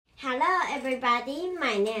everybody,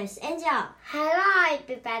 my name is Angel. Hello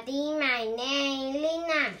everybody, my name is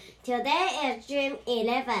Lina. Today is June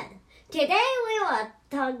 11. Today we will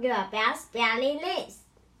talk you about spelling list.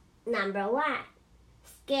 Number 1.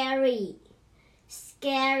 Scary.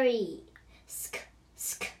 Scary.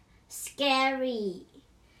 Scary.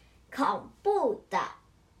 恐怖的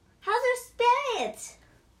How to spell it?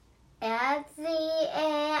 S-C-A-R-Y,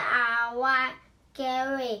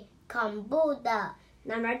 scary, 恐怖的。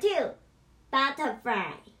Number 2.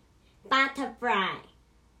 Butterfly. Butterfly.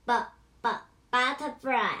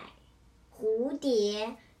 Butterfly. 蝴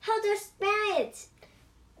蝶 How to spell it?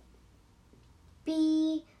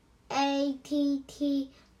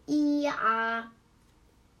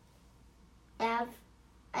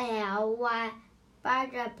 B-A-T-T-E-R-F-L-Y,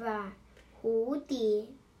 butterfly, 蝴蝶。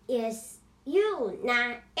Is U,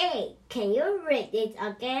 not A. Can you read it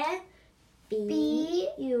again?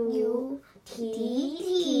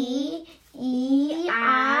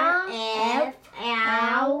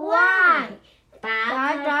 B-U-T-T-E-R-F-L-Y.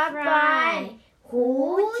 Butterfly.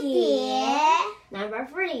 蝴蝶 Number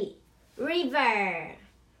 3. River.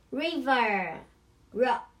 River.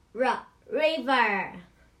 River.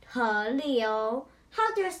 河流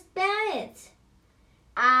How to spell it?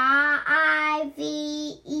 R-I-V-E-R,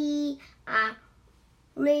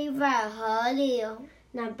 river, 河流。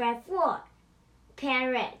Number 4.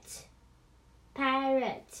 Parrot.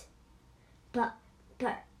 Parrot.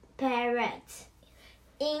 Parrot.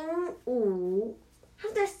 鹦鹉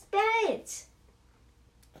How to spell it?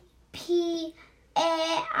 P-A-R-R-O-T,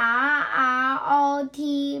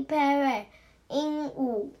 parrot, 鹦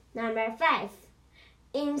鹉。Number 5.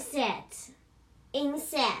 Insect.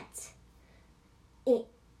 Insect.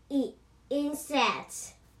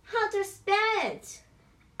 Insect. How to spell it?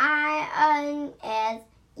 I-N-S-E-C-T,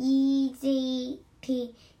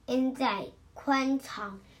 insect, 昆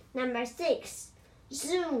虫。Number 6.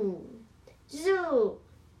 Zoo. Zoo.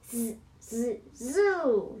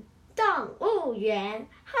 Zoo. 动物园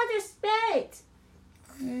How to spell it?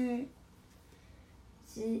 Zoo.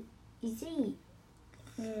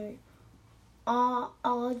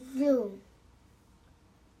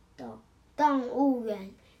 动物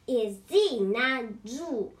园。Is Z, not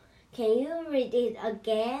zoo. Can you read it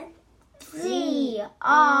again? Z-O-O-Zoo,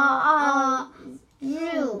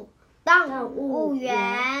 动物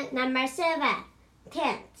园。Number 7.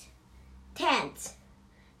 Tent. Tent.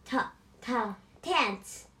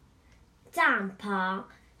 帐篷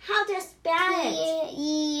How to spell it?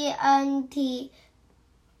 T-E-N-T,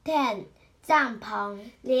 tent, 帐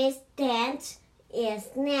篷。This tent is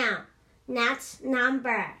noun, not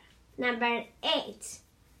number. Number 8.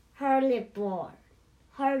 Hoverboard.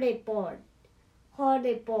 Hoverboard.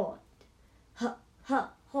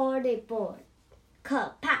 Hoverboard.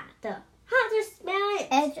 可怕的 How to spell it?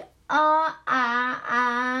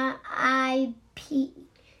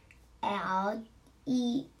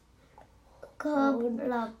 H-O-R-R-I-P-L-E,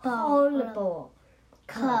 horrible,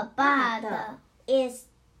 可怕的。Is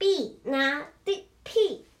B, not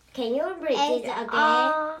P. Can you read it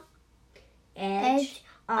again?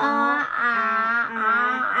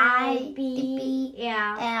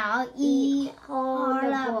 H-O-R-R-I-B-L-E,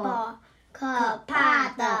 horrible, 可怕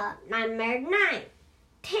的。Number 9.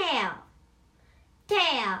 Tail.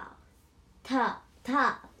 Tail.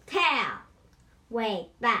 尾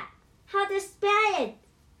巴 How to spell it?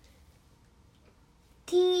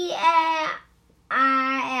 T-A-I-L,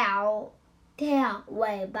 tail,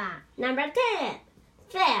 尾巴。Number 10.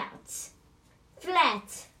 Flat.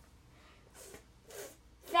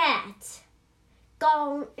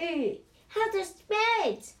 公寓 How to spell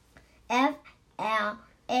it?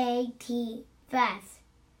 F-L-A-T, flat,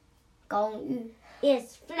 公寓。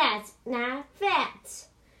It's flat, not fat.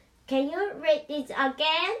 Can you read it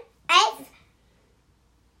again? F-L-A-T,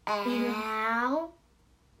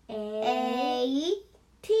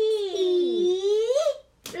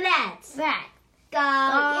 Flat.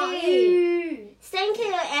 公寓 Thank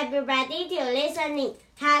you everybody for listening.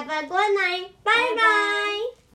 Have a good night. Bye bye.